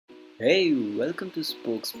Hey, welcome to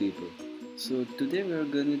Spokespeople. So today we are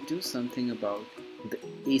going to do something about the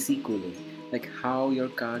AC cooling, like how your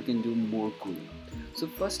car can do more cooling. So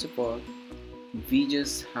first of all, we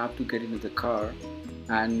just have to get into the car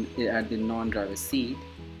and at the non-driver seat.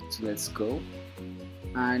 So let's go.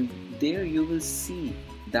 And there you will see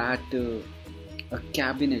that a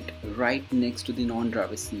cabinet right next to the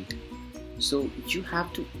non-driver seat. So you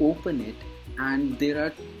have to open it, and there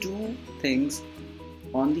are two things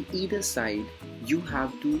on the either side. You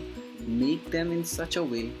have to make them in such a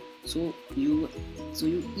way so you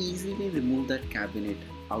easily remove that cabinet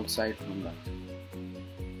outside from that.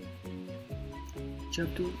 You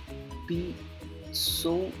have to be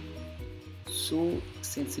so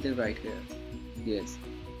sensitive right here. Yes.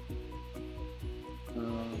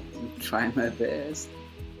 Try my best.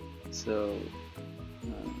 So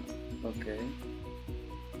okay,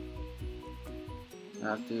 I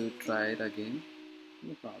have to try it again.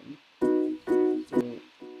 No problem. So,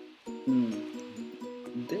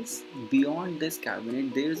 this beyond this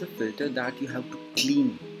cabinet, there is a filter that you have to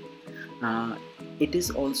clean. Uh, it is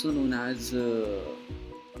also known as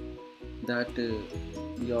that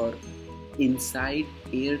your inside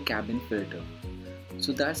air cabin filter.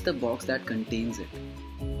 So that's the box that contains it.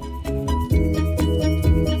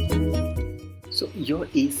 So your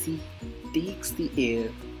AC takes the air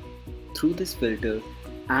through this filter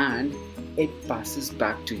and it passes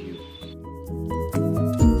back to you.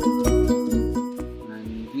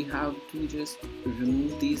 And we have to just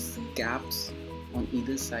remove these caps on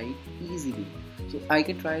either side easily. So I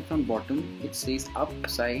can try it from bottom. It says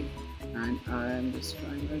upside and I am just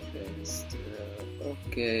trying my best.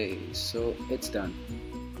 Okay, so it's done.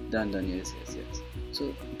 Done, yes.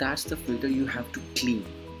 So that's the filter you have to clean.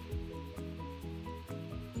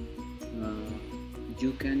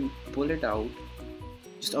 You can pull it out.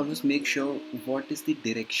 Just always make sure what are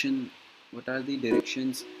the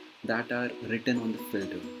directions that are written on the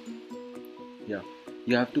filter. Yeah,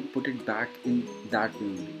 you have to put it back in that way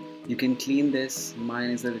only. You can clean this. Mine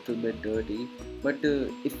is a little bit dirty, but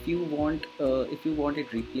if you want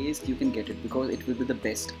it replaced, you can get it because it will be the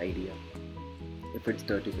best idea if it's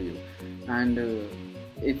dirty for you. And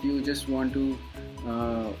if you just want to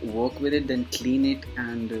work with it, then clean it,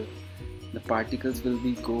 and the particles will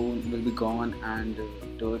be gone, and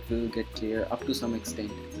dirt will get clear up to some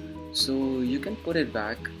extent. So you can put it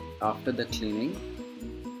back after the cleaning.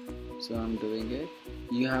 So I'm doing it.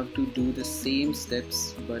 You have to do the same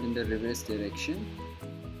steps but in the reverse direction.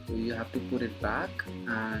 So you have to put it back,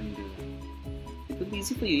 and it will be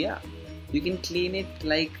easy for you. Yeah, you can clean it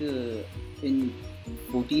like in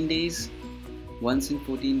 14 days, once in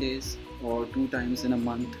 14 days, or 2 times in a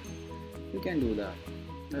month. You can do that.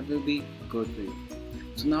 That will be good for you.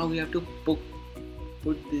 So now we have to put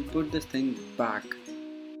this thing back.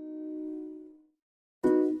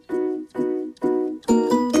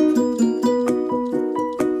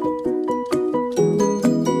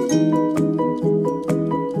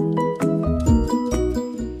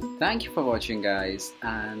 Thank you for watching, guys,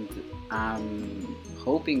 and I'm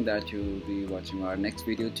hoping that you'll be watching our next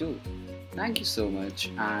video too. Thank you so much,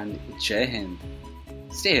 and Jai Hind.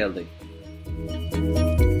 Stay healthy.